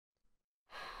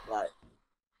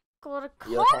God, I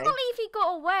You can't okay? believe he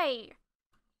got away.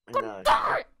 I God know.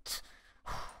 damn it!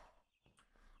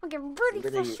 I'm getting really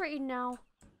Really- frustrated now.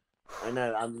 I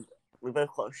know. We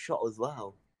both got a shot as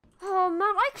well. Oh man,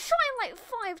 I shot him like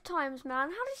 5 times, man.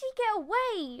 How did he get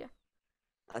away?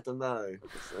 I don't know.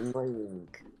 It's annoying.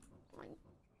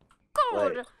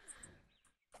 God. Wait.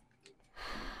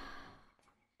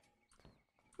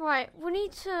 Right, we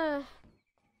need to.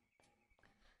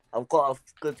 I've got a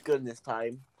good gun this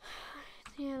time.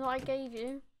 Yeah, that I gave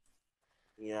you.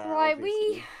 Yeah. Right,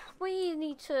 Obviously. we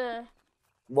need to.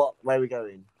 What? Where are we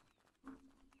going?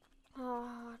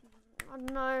 I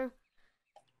don't know.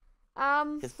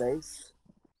 His base.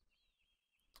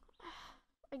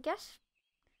 I guess.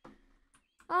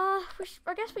 I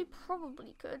guess we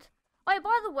probably could. Oh,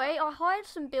 by the way, I hired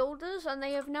some builders and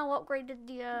they have now upgraded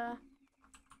the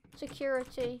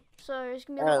security, so it's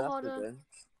gonna be a lot That's harder. good then.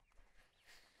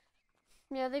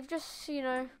 Yeah, they've just, you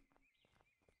know.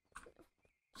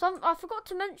 I forgot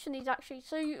to mention these actually.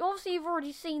 So obviously you've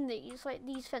already seen these, like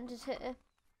these fences here.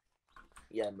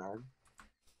 Yeah, man.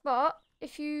 But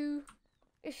if you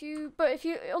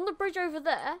on the bridge over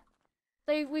there,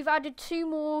 we've added 2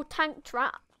 more tank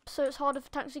traps, so it's harder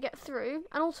for tanks to get through.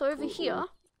 And also over here,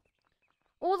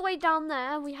 all the way down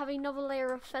there, we have another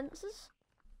layer of fences.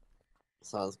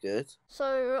 Sounds good.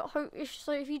 So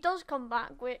if he does come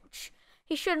back, which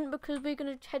he shouldn't, because we're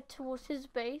gonna head towards his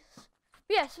base.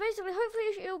 But yeah, so basically,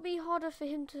 hopefully it'll be harder for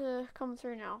him to come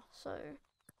through now. So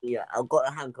Yeah, I've got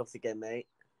the handcuffs again, mate.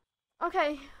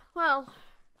 okay, well.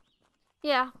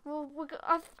 Yeah, well,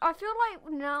 I feel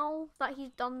like now that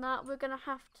he's done that, we're gonna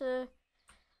have to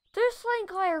do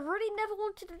something I really never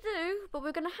wanted to do, but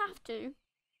we're gonna have to.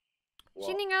 What?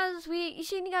 Seeing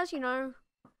as you know,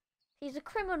 he's a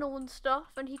criminal and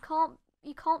stuff, and he can't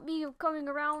be going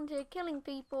around here killing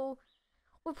people.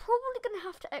 We're probably gonna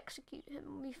have to execute him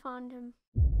when we find him.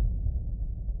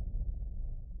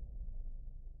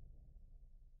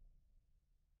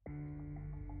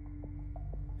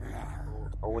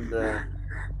 I wonder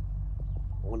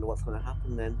what's gonna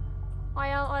happen then.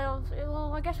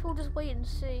 Well, I guess we'll just wait and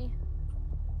see.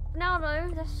 Now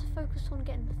though, let's focus on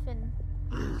getting Finn.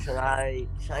 Should I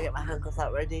get my handcuffs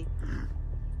out ready?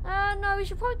 No, you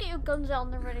should probably get your guns out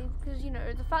on the ready, because, you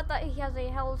know, the fact that he has a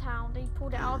hellhound and he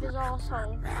pulled it out of his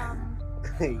arsehole,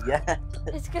 Yeah.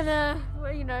 it's gonna,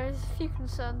 well, you know, there's a few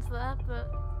concerns there,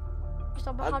 but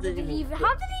how did he even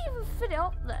fit it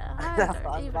up there? I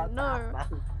don't even know.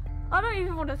 I don't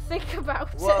even want to think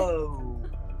about it. Whoa.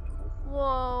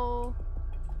 Whoa.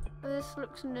 This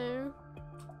looks new.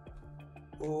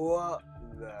 What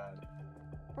the?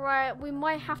 Right, we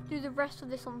might have to do the rest of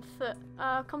this on foot.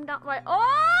 Come down, right.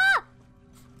 Oh!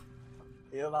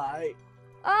 You're right.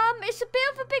 It's a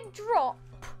bit of a big drop.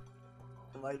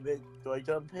 Do I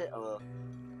jump it or?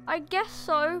 I guess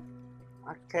so.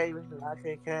 Okay, like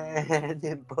a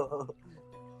cannonball.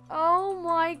 Oh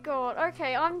my god.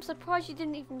 Okay, I'm surprised you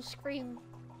didn't even scream.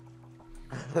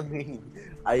 I mean,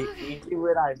 you do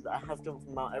realise that I have jumped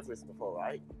from Mount Everest before,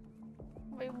 right?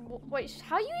 Wait,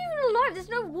 how are you even alive? There's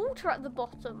no water at the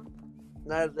bottom.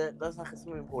 No, there's like a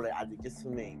swimming pool they added just for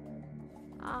me.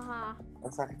 Uh-huh.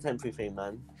 That's like a temporary thing,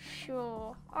 man.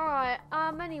 Sure. Alright,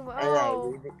 anyway. Anyway,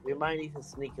 Oh. we might need to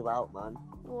sneak about, man.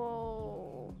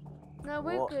 Whoa. No,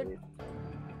 we're What? good.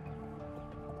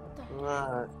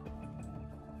 Right.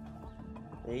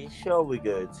 Are you sure we're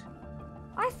good?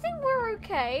 I think we're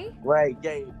okay. Wait,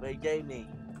 Jamie.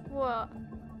 What?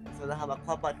 So they have a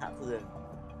club bike accident.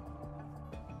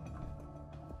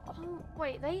 Oh,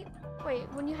 wait,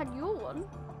 when you had your one?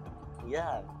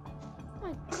 Yeah. Oh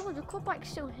my god, your quad bike's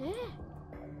still here.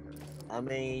 I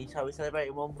mean, shall we celebrate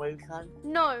in one way we can?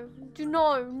 No,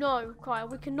 no, Kyle.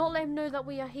 We cannot let him know that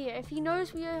we are here. If he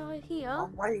knows we are here... Oh,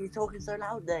 why are you talking so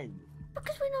loud then?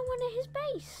 Because we're nowhere near his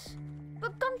base.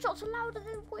 But gunshots are louder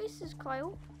than voices,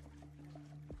 Kyle.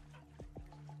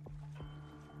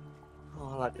 Oh,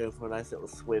 I like going for a nice little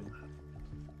swim.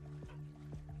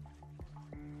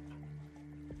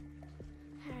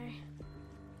 Hey.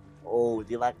 Oh,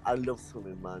 do you like? I love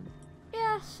swimming, man.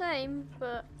 Yeah, same,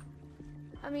 but...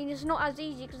 I mean, it's not as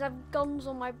easy because I have guns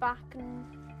on my back and...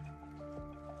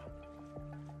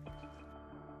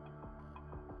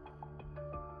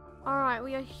 Alright,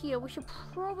 we are here. We should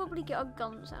probably get our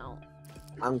guns out.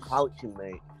 I'm crouching,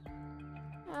 mate.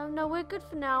 No, we're good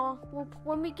for now.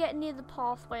 When we get near the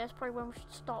pathway, that's probably when we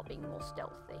should start being more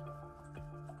stealthy.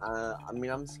 I mean,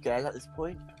 I'm scared at this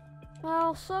point.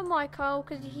 Well, so am I, Kyle,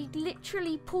 because he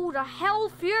literally pulled a Hell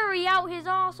Fury out his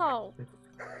arsehole.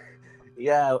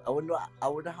 Yeah, I wonder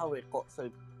how it got so.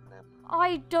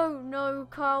 I don't know,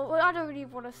 Kyle. I don't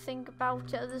even want to think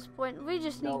about it at this point. We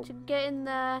just need to get in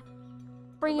there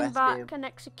bring him arrest back him. and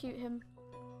execute him.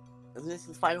 And this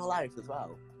is final life as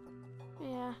well.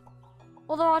 Yeah.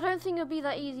 Although I don't think it'll be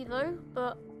that easy though,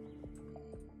 but...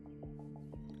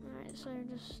 Alright, so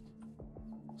just...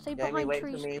 Stay Jamie, behind wait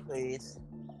trees. for me, please.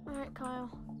 Alright, Kyle.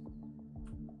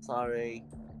 Sorry.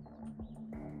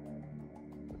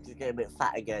 I'm just getting a bit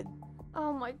fat again.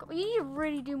 Oh my god, you need to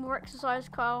really do more exercise,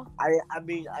 Kyle. I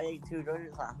mean, I ate 2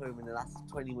 donuts at home in the last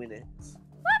 20 minutes.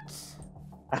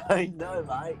 What? I know,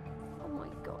 right? Oh my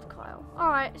god, Kyle.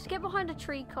 Alright, let's get behind a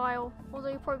tree, Kyle. Although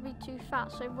you'll probably be too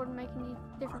fat, so it wouldn't make any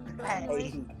difference. But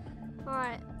anyways. Hey.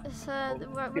 Alright, let's,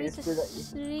 right, we need to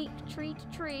sneak tree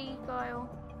to tree, Kyle.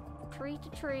 Tree to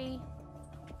tree.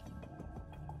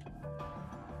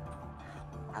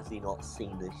 Has he not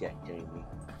seen us yet, Jamie?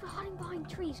 We're hiding behind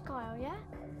trees, Kyle, yeah?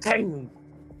 Dang!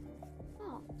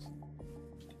 What?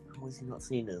 How has he not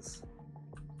seen us?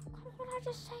 What did I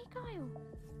just say, Kyle?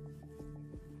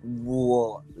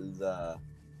 What the...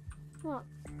 What?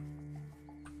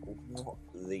 What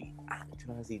the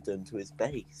actual has he done to his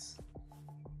base?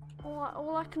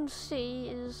 All I can see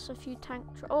is a few tank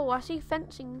oh, I see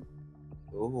fencing.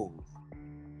 Oh.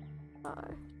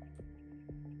 Uh-oh.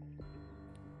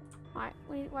 Right,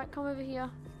 right, come over here.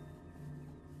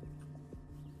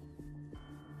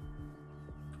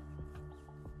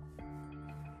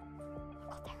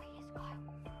 Oh, there he is, Kyle.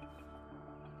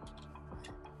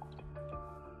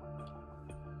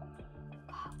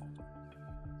 Kyle.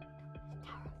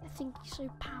 I think he's so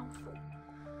powerful.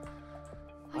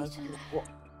 I need to... What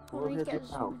are we need going to to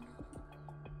do now?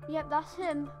 Yep, that's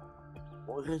him.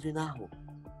 What are we going to do now?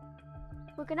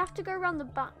 We're gonna have to go around the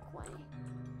back way.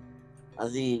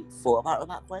 Has he thought about the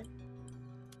back way?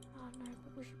 Oh no,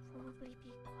 but we should probably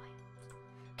be quiet.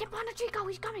 Get behind the tree, go,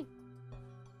 he's coming!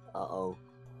 Uh-oh.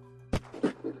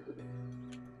 What's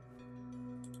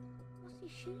he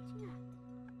shooting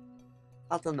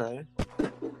I don't know. at?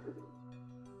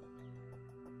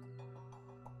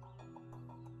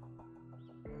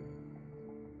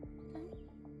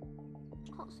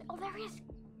 Can't see. Oh, there he is!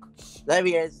 Shh. There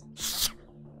he is. Shh.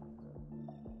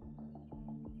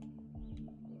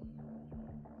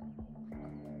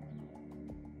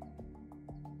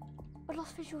 I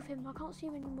lost visual of him, I can't see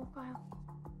him anymore, Kyle.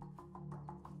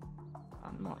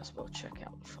 I might as well check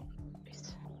out the front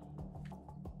bit.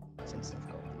 Since I've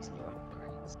got these new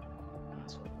upgrades.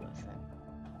 That's what worth it.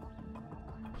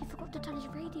 He forgot to turn his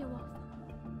radio off.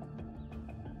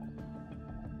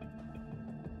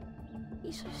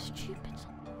 He's so stupid.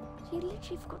 He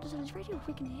literally forgot to turn his radio off,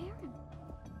 we can hear him.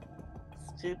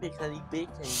 Stupid, can he be,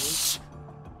 Jamie?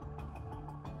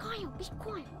 Kyle, be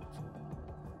quiet.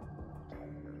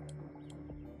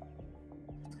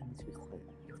 I need to be quiet.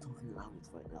 You're talking loud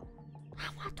right now. How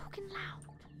am I talking loud?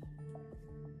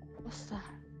 What's that?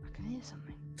 I can hear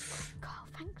something. Kyle,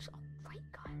 thanks. Oh, right,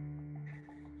 Kyle.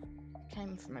 It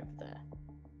came from over there.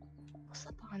 What's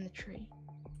that behind the tree?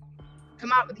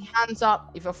 Come out with your hands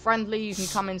up. If you're friendly, you can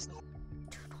come inside.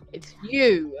 It's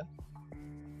you.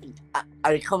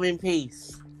 I come in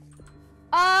peace.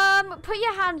 Put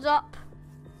your hands up.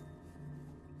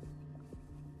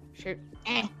 Shoot.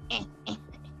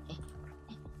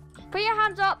 Put your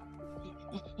hands up.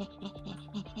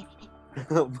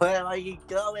 Where are you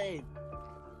going?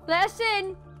 Let us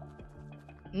in.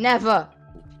 Never.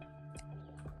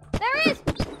 There he is.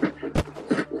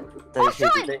 Don't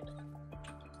shot shoot, him!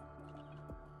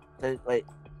 Don't wait.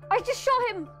 I just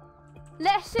shot him.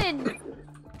 Let us in.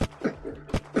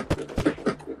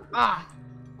 Ah.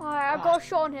 Alright, I got a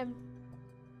shot on him.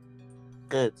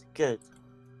 Good, good.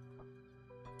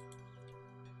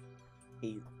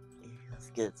 That's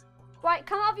good. Right,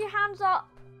 come up, your hands up.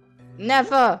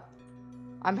 Never.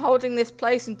 I'm holding this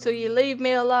place until you leave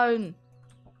me alone.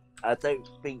 I don't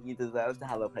think you deserve to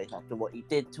have a place after what he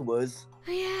did to us.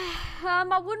 Yeah,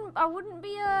 I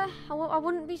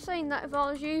wouldn't be saying that if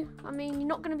I was you. I mean, you're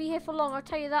not going to be here for long, I'll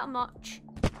tell you that much.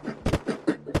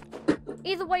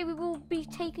 Either way, we will be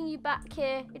taking you back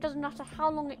here. It doesn't matter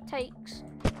how long it takes.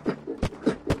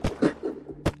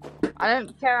 I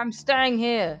don't care, I'm staying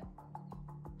here.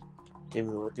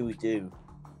 Jimmy, what do we do?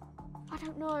 I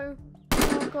don't know.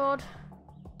 Oh, God.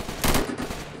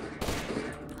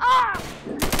 Ah!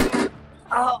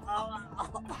 Oh,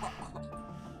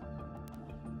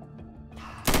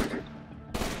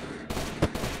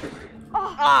 Oh,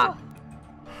 Ah!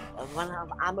 I've run out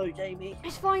of ammo, Jamie.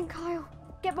 It's fine, Kyle.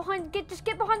 Just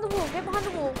get behind the wall. Get behind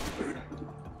the wall.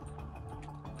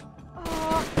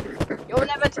 Oh, You'll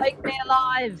never take me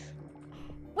alive.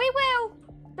 we will.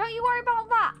 Don't you worry about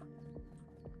that.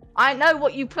 I know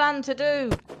what you plan to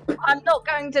do. I'm not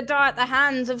going to die at the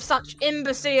hands of such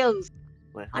imbeciles.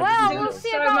 Wait, I Well, do we'll it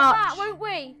see so about that, much. won't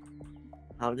we?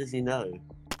 how does he know?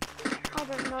 I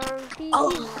don't know.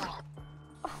 Oh.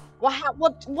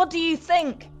 What do you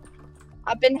think?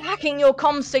 I've been hacking your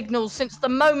comm signals since the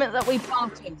moment that we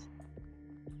parted.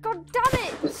 God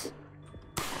damn it!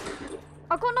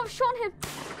 I got another shot on him.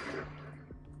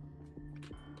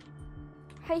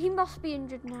 Hey, he must be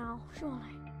injured now,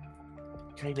 surely.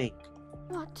 Jamie,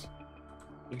 What?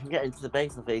 you can get into the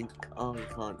base, I think. Oh, you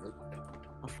can't.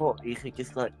 I thought you could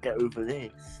just like get over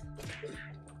this.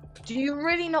 Do you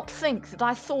really not think that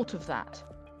I thought of that?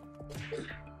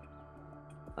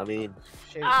 I mean,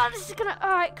 Shoot. Ah, this is gonna.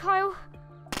 Alright, Kyle.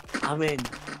 I'm in.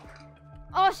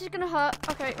 Oh, this is gonna hurt.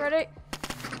 Okay, ready?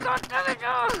 God damn it!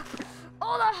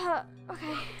 Oh, that hurt.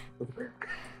 Okay.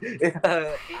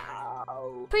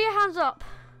 Ow. Put your hands up.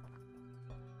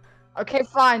 Okay,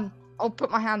 fine. I'll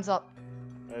put my hands up.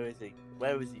 Where is he?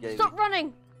 Where is he, Jamie? Stop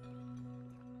running.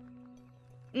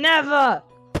 Never!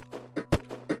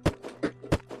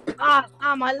 Ah,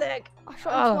 my leg! I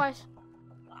shot him twice.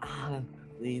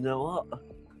 You know what?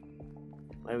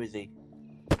 Where is he?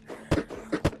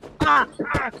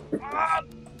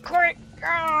 Quick!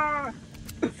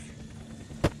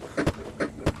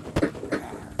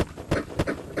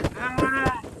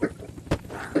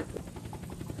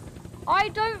 I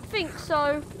don't think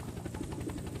so.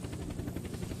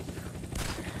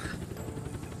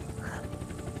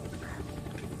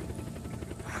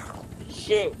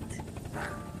 Shit!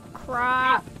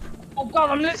 Crap. Oh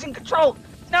god, I'm losing control!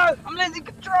 No, I'm losing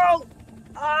control!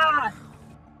 Ah!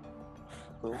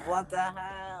 What the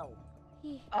hell?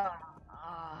 Oh,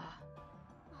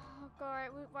 God,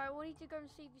 right, we need to go and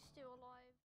see if he's still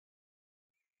alive.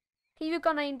 Keep your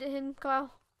gun aimed at him,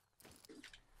 Kyle.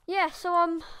 Yeah,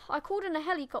 so, I called in a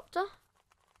helicopter.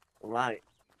 Right.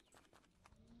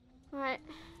 Right.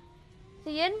 Is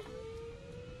he in?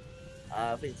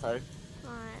 I think so.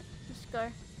 Alright, let's go.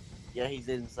 Yeah, he's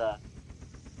in, sir.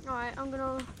 Alright, I'm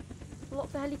gonna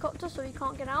lock the helicopter so he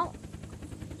can't get out.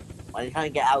 Well, you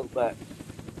can't get out, but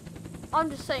I'm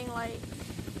just saying, like,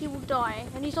 he will die,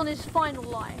 and he's on his final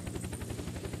life.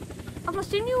 And plus,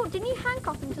 didn't you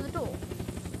handcuff him to the door?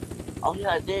 oh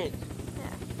yeah, I did.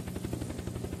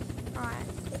 Yeah. Alright.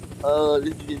 Oh,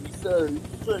 this is gonna be so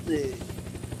funny.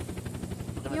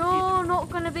 You're not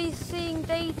gonna be seeing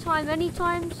daytime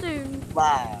anytime soon.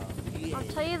 Wow. Yeah. I'll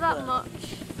tell you that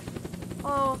much.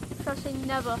 Oh, should I say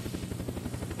never?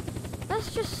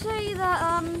 Let's just say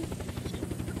that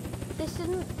this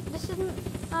isn't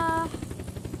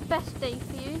best day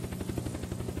for you.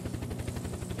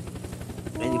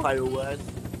 Any final words?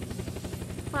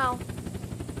 Well,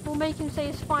 we'll make him say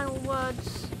his final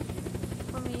words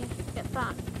when we get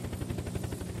back.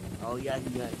 Oh yeah,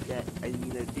 yeah.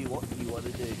 And do what you want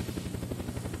to do.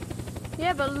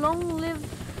 Yeah, but long live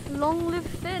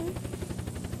Finn.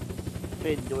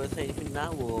 Finn, do you want to say anything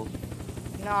now, or?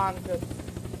 No, I'm good.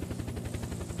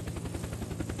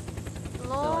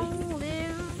 Long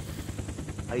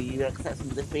live. Are you accepting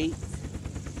defeat?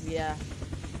 Yeah.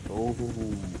 Oh.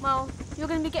 Well, you're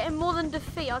going to be getting more than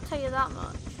defeat, I'll tell you that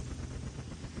much.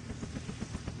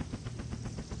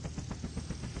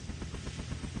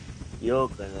 You're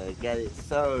gonna get it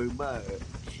so much.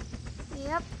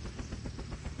 Yep.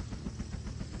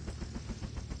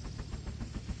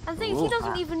 And things he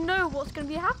doesn't even know what's going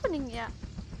to be happening yet.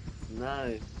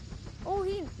 No. All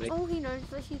he knows is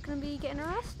that he's going to be getting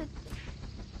arrested.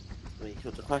 Make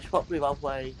sure to crash properly, by the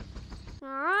way.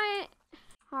 Alright.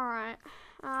 Alright.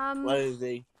 Where is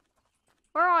he?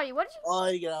 Where are you? Where did you... Oh,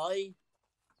 yeah.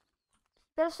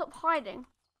 Better stop hiding.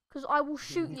 Because I will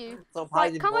shoot you. Stop Right,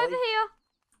 hiding, come boy. over here.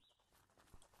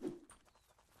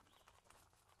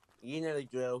 You know the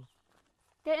drill.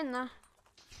 Get in there.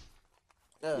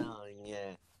 Oh,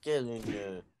 yeah. Get in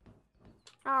there.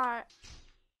 Alright.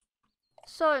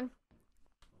 So,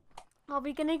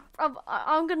 I'm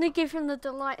gonna give him the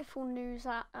delightful news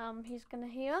that he's gonna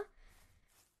hear.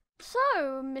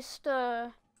 So,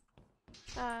 Mr.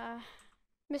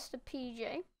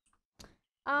 PJ,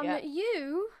 Yeah.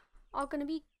 you are gonna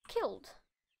be killed.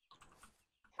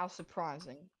 How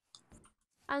surprising.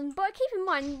 But keep in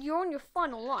mind, you're on your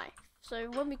final life. So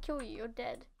when we kill you, you're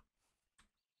dead.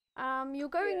 You're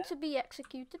going to be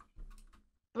executed.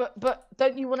 But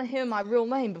don't you want to hear my real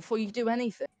name before you do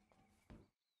anything?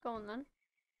 Go on then.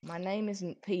 My name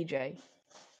isn't PJ.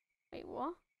 Wait,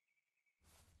 what?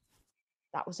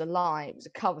 That was a lie. It was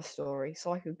a cover story,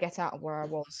 so I could get out of where I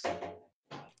was.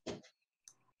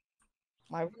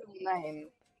 My real name.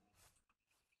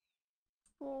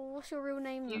 Well, what's your real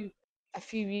name then? A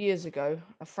few years ago,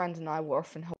 a friend and I were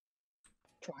off in Hawaii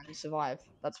trying to survive.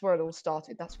 That's where it all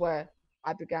started. That's where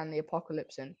I began the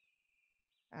apocalypse in.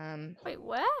 Wait,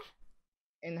 where?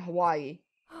 In Hawaii.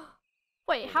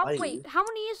 Wait, how many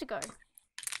years ago?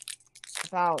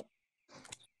 About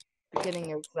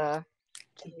beginning of 2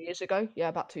 years ago. Yeah,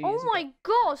 about 2 years Oh ago. my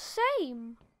god,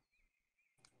 same.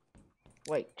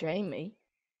 Wait, Jamie?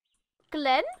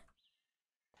 Glenn?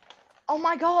 Oh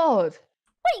my god!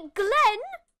 Wait, Glenn?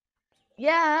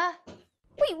 Yeah!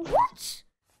 Wait, what?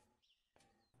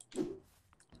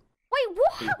 Wait,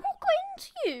 what got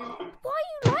into you? Why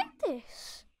are you like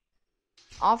this?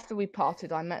 After we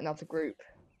parted, I met another group.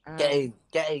 Get in,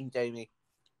 Jamie.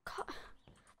 Wait,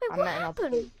 I what met another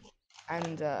happened? group,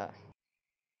 and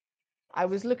I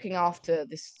was looking after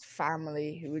this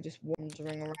family who were just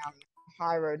wandering around the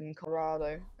high road in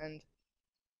Colorado, and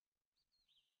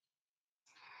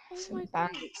Oh some my god.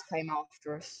 bandits came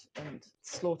after us and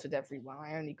slaughtered everyone.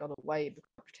 I only got away because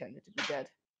I pretended to be dead.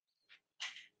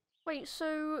 Wait,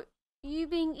 so you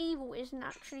being evil isn't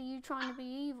actually you trying to be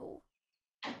evil?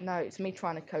 No, it's me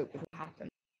trying to cope with what happened.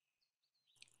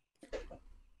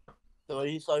 So are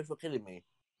you sorry for killing me?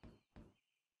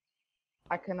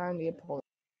 I can only apologize.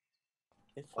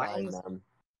 It's I fine, understand.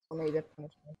 man. I need a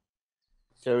punishment.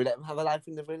 So we let him have a life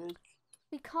in the village?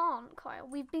 We can't, Kyle.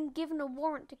 We've been given a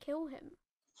warrant to kill him.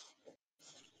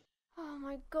 Oh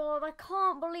my god, I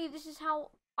can't believe this is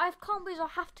how... I can't believe I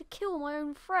have to kill my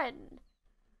own friend.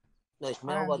 No, come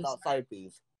on, outside,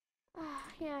 please.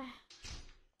 Yeah.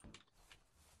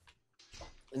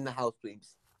 In the house,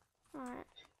 please. Alright.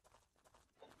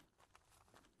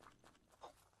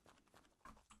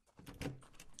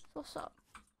 What's up?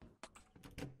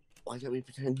 Why don't we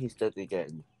pretend he's dead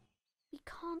again? We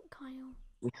can't, Kyle.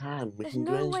 We can. We There's can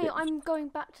do no anything. way I'm going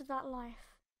back to that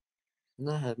life.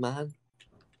 No, man.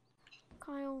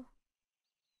 Kyle,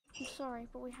 I'm sorry,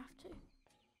 but we have to.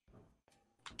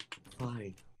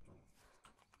 Fine.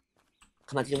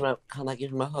 Can I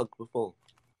give him a hug before?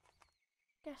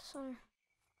 Guess so.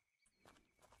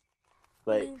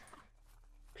 Wait. Move.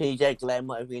 PJ, Glenn,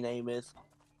 whatever your name is.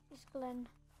 It's Glenn.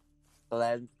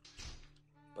 Glenn.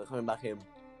 We're coming back in.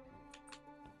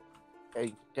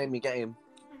 Hey, Jamie, get him.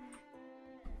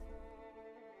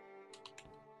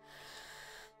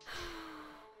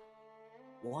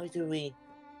 Why do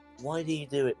you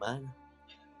do it, man?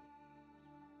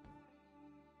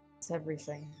 It's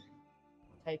everything.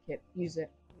 Take it. Use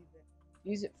it.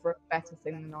 Use it for a better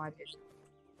thing than I did.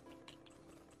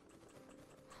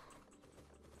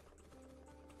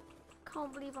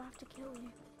 Can't believe I have to kill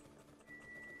you.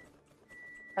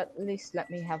 At least let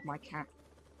me have my cat.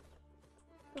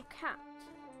 Your cat.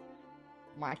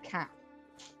 My cat.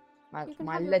 You can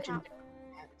My have your legend. cat.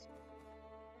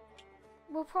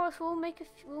 We'll make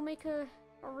a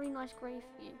really nice grave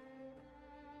for you.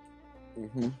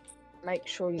 Mhm. Make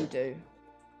sure you do.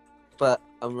 But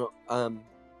can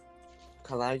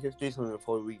I just do something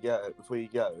before you go?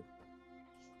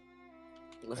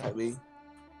 Look at me.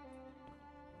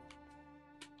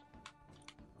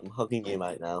 I'm hugging you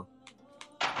right now.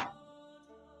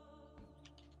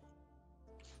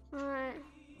 Alright.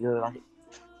 You're like,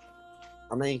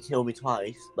 I know you killed me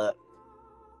twice, but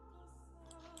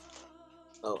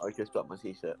oh, I just got my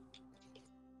t-shirt.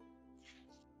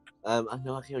 I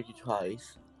know I killed you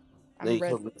twice. I know you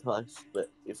killed me twice, but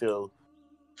you feel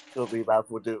really bad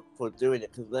for doing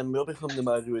it, because then we'll become the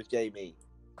murderers, Jamie.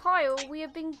 Kyle,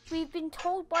 we've been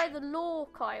told by the law,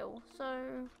 Kyle.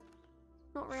 So,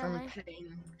 not really. From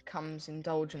pain comes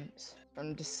indulgence.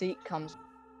 From deceit comes.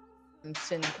 From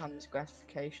sin comes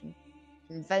gratification.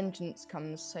 From vengeance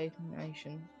comes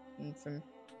satisfaction. And from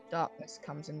darkness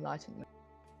comes enlightenment.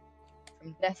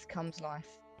 From death comes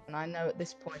life. And I know at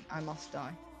this point I must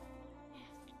die.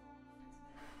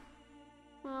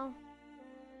 Well,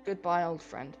 goodbye, old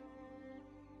friend.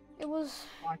 it was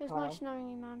Kyle. nice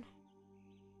knowing you, man.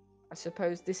 I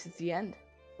suppose this is the end.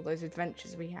 All those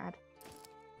adventures we had.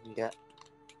 Yeah.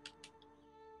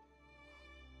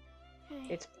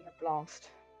 Okay. It's been a blast.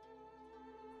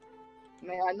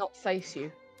 May I not face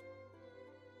you?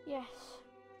 Yes.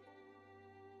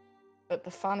 But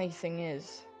the funny thing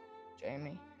is,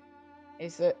 Jamie,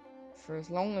 is that for as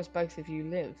long as both of you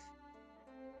live,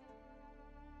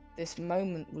 this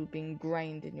moment will be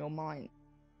ingrained in your mind.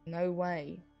 No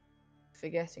way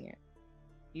forgetting it.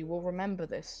 You will remember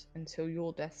this until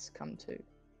your deaths come too.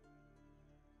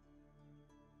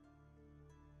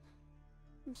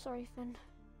 I'm sorry, Finn.